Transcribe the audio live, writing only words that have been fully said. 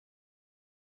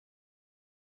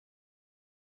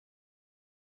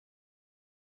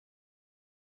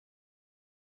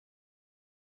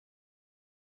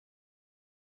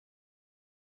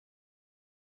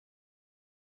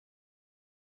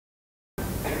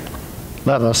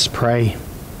Let us pray.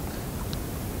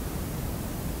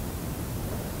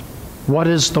 What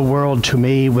is the world to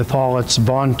me with all its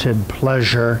vaunted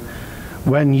pleasure,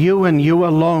 when you and you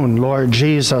alone, Lord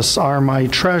Jesus, are my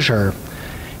treasure?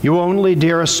 You only,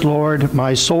 dearest Lord,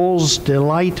 my soul's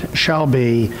delight shall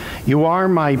be. You are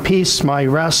my peace, my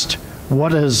rest.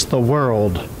 What is the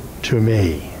world to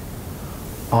me?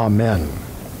 Amen.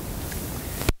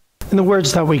 And the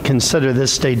words that we consider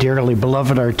this day, dearly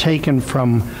beloved, are taken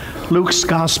from Luke's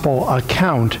Gospel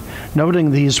account,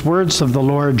 noting these words of the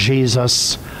Lord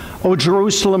Jesus, O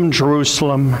Jerusalem,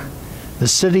 Jerusalem, the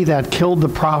city that killed the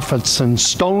prophets and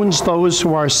stones those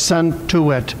who are sent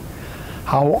to it.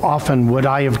 How often would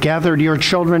I have gathered your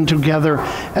children together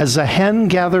as a hen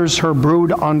gathers her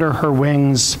brood under her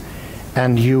wings,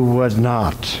 and you would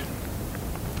not.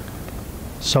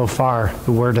 So far,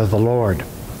 the word of the Lord.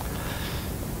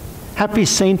 Happy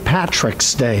St.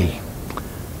 Patrick's Day.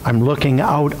 I'm looking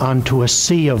out onto a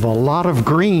sea of a lot of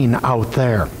green out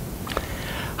there.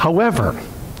 However,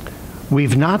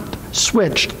 we've not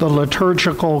switched the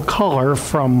liturgical color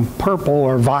from purple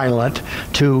or violet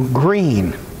to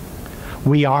green.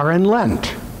 We are in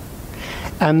Lent.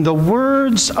 And the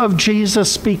words of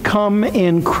Jesus become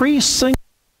increasingly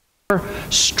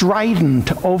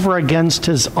strident over against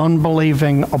his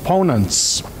unbelieving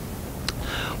opponents.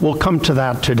 We'll come to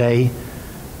that today,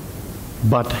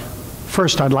 but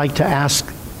first I'd like to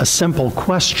ask a simple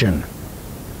question.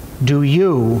 Do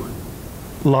you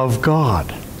love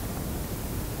God?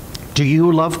 Do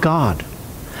you love God?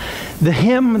 The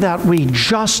hymn that we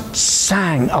just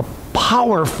sang, a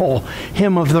powerful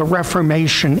hymn of the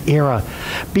Reformation era,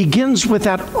 begins with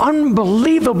that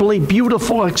unbelievably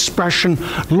beautiful expression,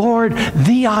 Lord,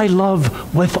 thee I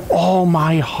love with all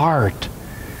my heart.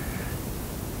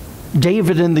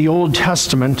 David in the Old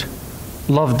Testament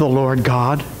loved the Lord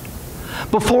God.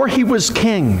 Before he was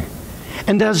king,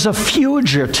 and as a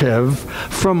fugitive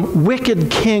from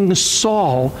wicked King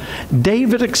Saul,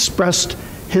 David expressed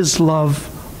his love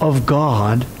of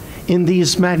God in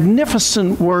these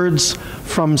magnificent words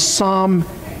from Psalm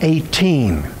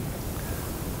 18.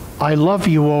 I love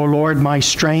you, O Lord, my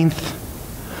strength.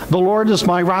 The Lord is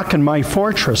my rock and my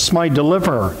fortress, my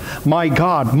deliverer, my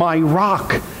God, my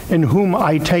rock, in whom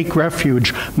I take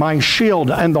refuge, my shield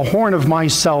and the horn of my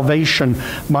salvation,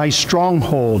 my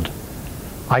stronghold.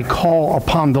 I call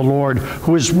upon the Lord,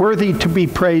 who is worthy to be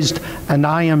praised, and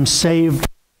I am saved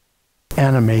from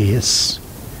enemies.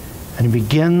 And he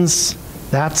begins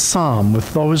that psalm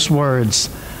with those words,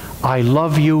 I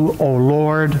love you, O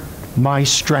Lord, my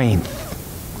strength.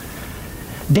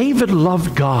 David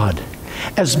loved God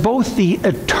as both the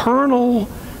eternal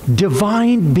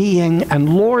divine being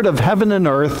and Lord of heaven and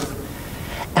earth,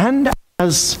 and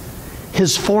as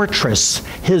his fortress,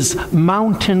 his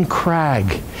mountain crag,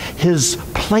 his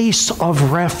place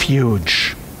of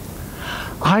refuge.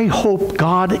 I hope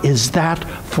God is that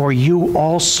for you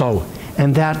also,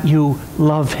 and that you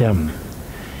love him.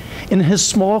 In his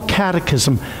small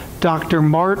catechism, Dr.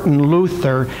 Martin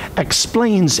Luther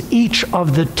explains each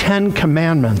of the 10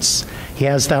 commandments. He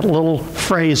has that little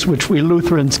phrase which we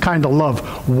Lutherans kind of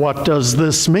love. What does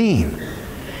this mean?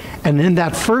 And in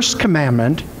that first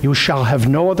commandment, you shall have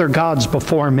no other gods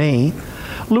before me,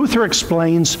 Luther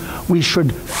explains we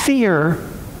should fear,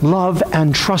 love,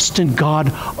 and trust in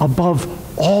God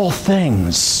above all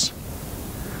things.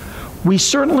 We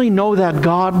certainly know that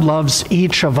God loves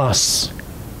each of us.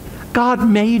 God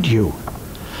made you.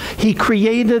 He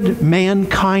created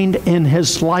mankind in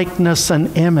his likeness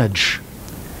and image.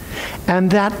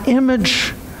 And that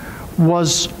image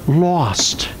was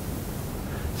lost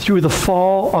through the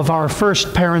fall of our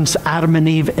first parents, Adam and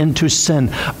Eve, into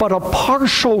sin. But a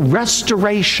partial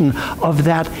restoration of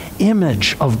that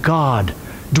image of God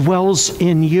dwells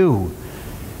in you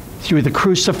through the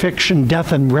crucifixion,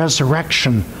 death, and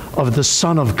resurrection of the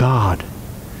Son of God.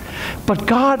 But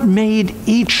God made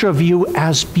each of you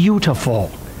as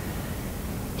beautiful.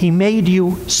 He made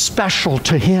you special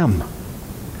to him.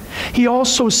 He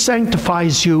also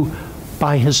sanctifies you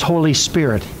by his Holy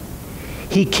Spirit.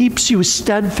 He keeps you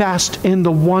steadfast in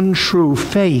the one true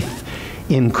faith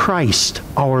in Christ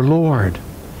our Lord.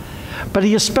 But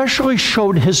he especially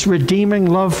showed his redeeming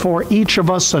love for each of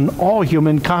us and all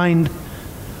humankind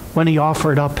when he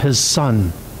offered up his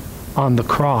Son on the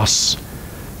cross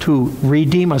to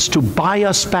redeem us, to buy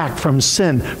us back from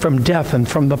sin, from death, and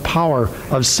from the power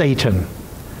of Satan.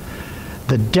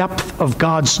 The depth of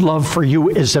God's love for you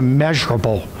is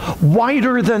immeasurable,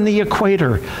 wider than the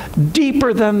equator,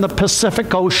 deeper than the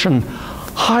Pacific Ocean,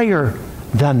 higher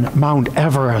than Mount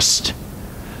Everest.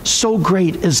 So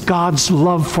great is God's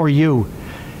love for you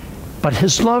But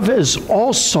his love is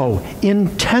also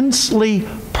intensely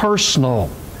personal.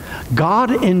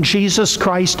 God in Jesus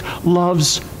Christ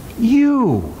loves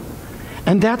you.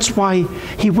 And that's why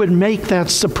he would make that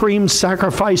supreme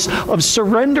sacrifice of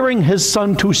surrendering his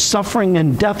Son to suffering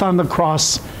and death on the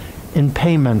cross in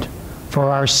payment for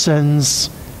our sins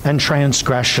and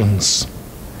transgressions.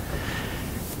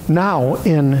 Now,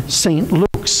 in St.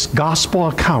 Luke's Gospel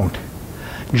account,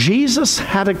 Jesus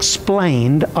had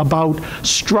explained about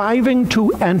striving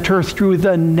to enter through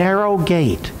the narrow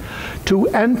gate, to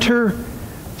enter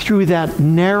through that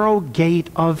narrow gate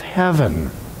of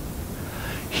heaven.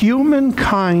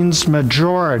 Humankind's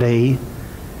majority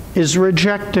is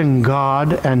rejecting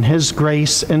God and his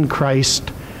grace in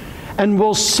Christ and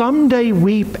will someday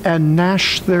weep and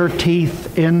gnash their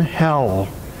teeth in hell,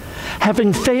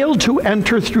 having failed to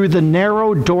enter through the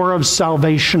narrow door of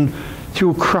salvation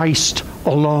through Christ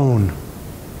alone.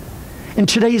 In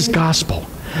today's gospel,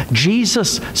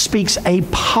 Jesus speaks a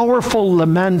powerful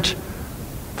lament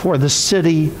for the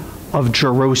city of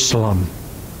Jerusalem.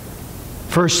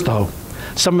 First, though,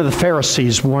 some of the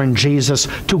Pharisees warned Jesus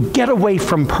to get away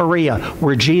from Perea,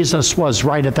 where Jesus was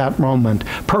right at that moment.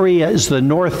 Perea is the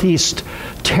northeast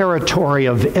territory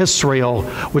of Israel,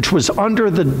 which was under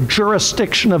the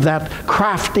jurisdiction of that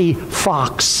crafty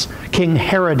fox, King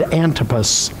Herod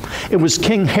Antipas. It was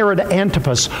King Herod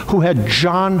Antipas who had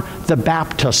John the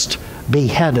Baptist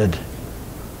beheaded.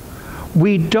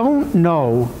 We don't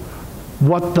know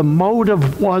what the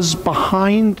motive was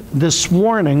behind this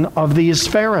warning of these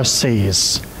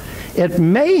Pharisees. It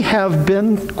may have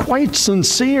been quite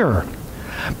sincere,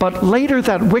 but later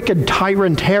that wicked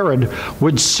tyrant Herod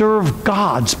would serve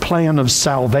God's plan of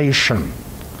salvation.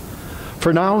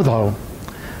 For now, though,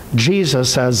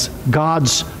 Jesus, as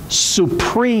God's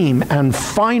supreme and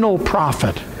final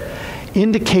prophet,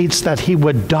 indicates that he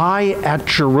would die at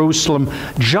Jerusalem,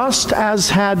 just as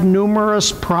had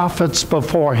numerous prophets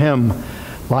before him,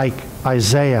 like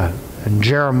Isaiah and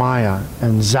Jeremiah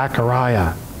and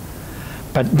Zechariah.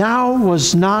 But now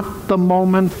was not the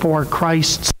moment for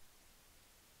Christ's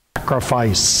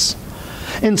sacrifice.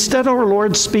 Instead, our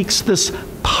Lord speaks this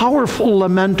powerful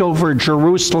lament over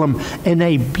Jerusalem in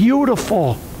a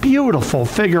beautiful, beautiful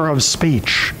figure of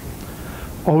speech.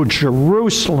 Oh,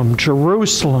 Jerusalem,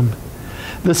 Jerusalem,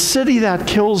 the city that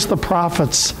kills the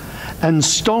prophets and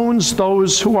stones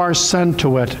those who are sent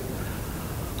to it.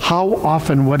 How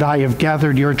often would I have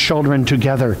gathered your children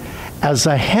together as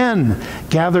a hen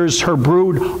gathers her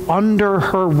brood under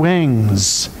her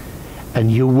wings,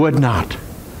 and you would not.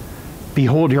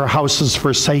 Behold, your house is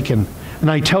forsaken. And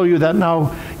I tell you that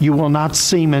now you will not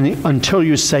see me until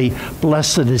you say,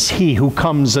 blessed is he who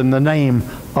comes in the name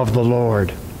of the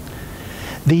Lord.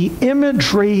 The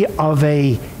imagery of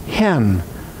a hen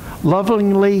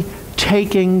lovingly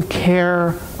taking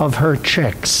care of her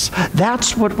chicks.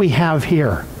 That's what we have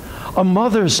here. A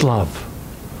mother's love,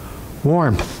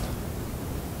 warmth,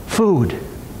 food,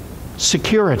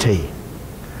 security.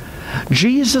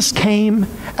 Jesus came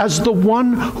as the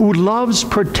one who loves,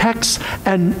 protects,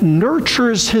 and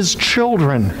nurtures his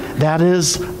children. That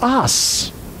is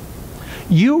us.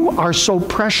 You are so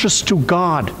precious to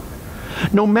God.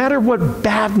 No matter what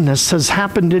badness has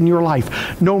happened in your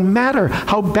life, no matter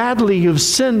how badly you've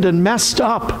sinned and messed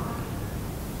up,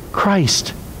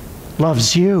 Christ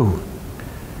loves you.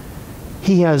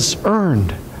 He has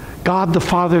earned God the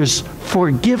Father's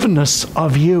forgiveness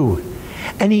of you,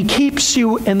 and he keeps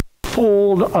you in the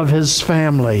fold of his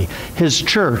family, his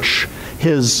church,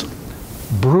 his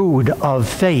brood of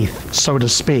faith, so to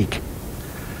speak.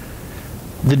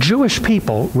 The Jewish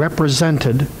people,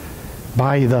 represented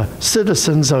by the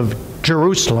citizens of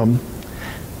Jerusalem,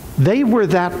 they were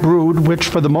that brood which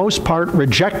for the most part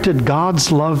rejected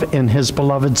God's love in his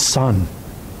beloved Son.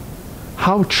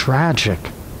 How tragic.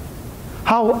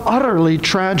 How utterly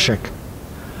tragic.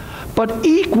 But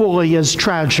equally as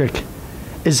tragic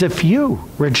is if you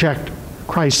reject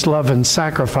Christ's love and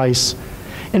sacrifice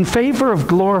in favor of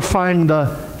glorifying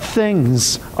the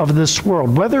things of this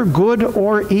world, whether good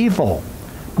or evil,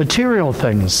 material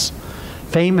things,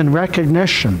 fame and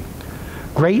recognition,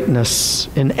 greatness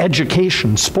in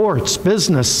education, sports,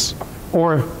 business,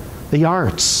 or the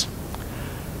arts.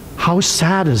 How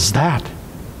sad is that?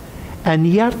 And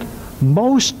yet,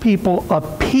 most people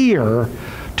appear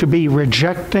to be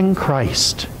rejecting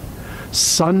Christ.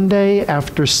 Sunday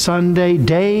after Sunday,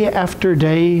 day after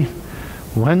day,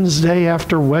 Wednesday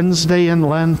after Wednesday in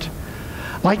Lent,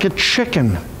 like a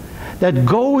chicken that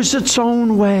goes its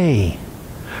own way,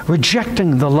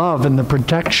 rejecting the love and the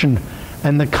protection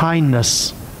and the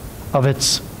kindness of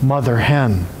its mother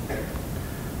hen.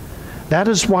 That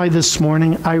is why this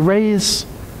morning I raise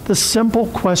the simple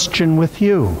question with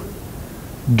you: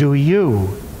 do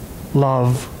you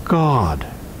love God?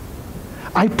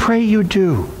 I pray you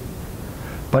do.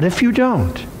 But if you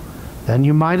don't, then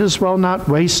you might as well not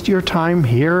waste your time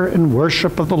here in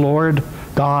worship of the Lord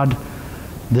God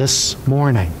this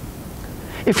morning.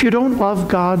 If you don't love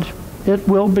God, it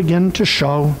will begin to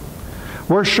show.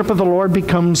 Worship of the Lord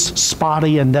becomes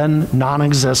spotty and then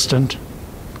non-existent.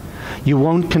 You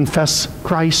won't confess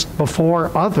Christ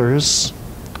before others.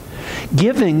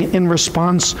 Giving in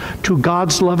response to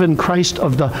God's love in Christ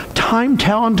of the time,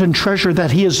 talent, and treasure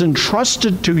that He has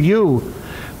entrusted to you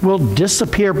will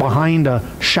disappear behind a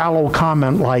shallow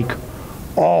comment like,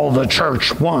 "All the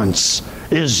church wants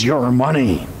is your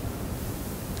money."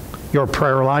 Your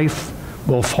prayer life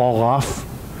will fall off.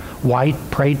 Why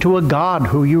pray to a God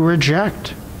who you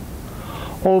reject?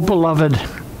 Oh, beloved,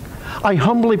 I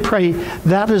humbly pray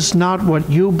that is not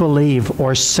what you believe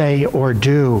or say or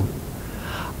do.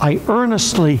 I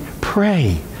earnestly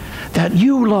pray that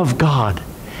you love God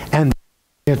and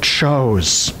it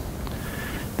shows.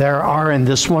 There are in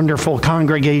this wonderful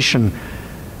congregation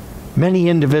many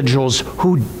individuals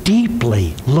who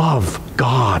deeply love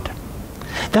God.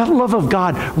 That love of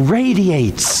God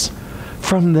radiates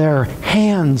from their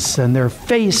hands and their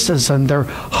faces and their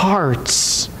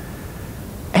hearts.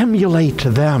 Emulate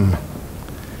them.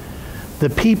 The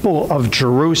people of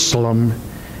Jerusalem,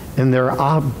 in their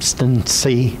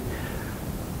obstinacy,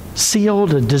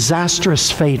 sealed a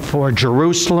disastrous fate for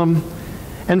Jerusalem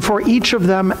and for each of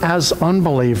them as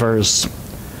unbelievers.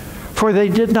 For they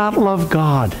did not love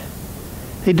God.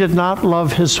 They did not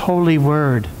love His holy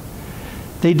word.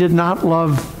 They did not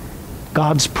love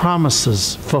God's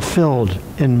promises fulfilled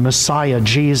in Messiah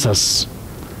Jesus.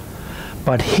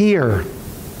 But here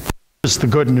is the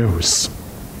good news.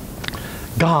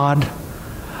 God,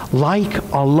 like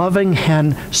a loving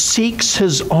hen, seeks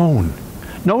His own.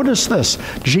 Notice this.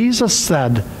 Jesus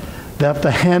said that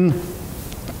the hen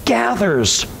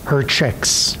gathers her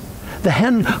chicks. The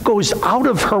hen goes out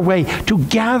of her way to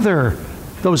gather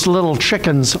those little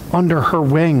chickens under her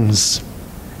wings.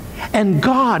 And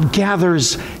God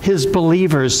gathers His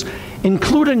believers,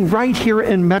 including right here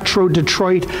in Metro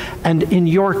Detroit and in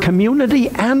your community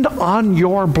and on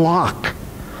your block.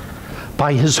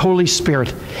 By His Holy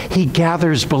Spirit, He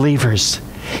gathers believers.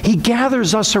 He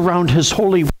gathers us around His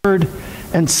holy word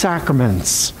and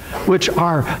sacraments, which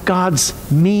are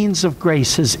God's means of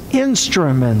grace, His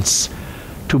instruments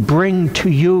to bring to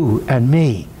you and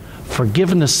me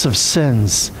forgiveness of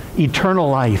sins, eternal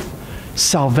life,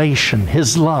 salvation,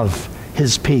 His love,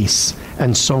 His peace,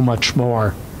 and so much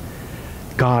more.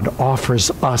 God offers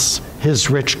us His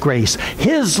rich grace.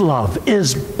 His love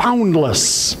is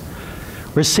boundless.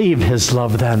 Receive His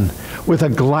love then with a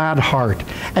glad heart,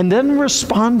 and then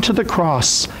respond to the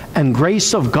cross and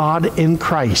grace of God in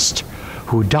Christ,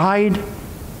 who died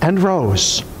and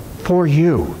rose for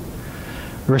you.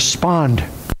 Respond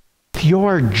with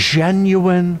your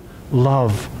genuine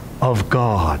love of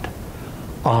God.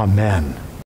 Amen.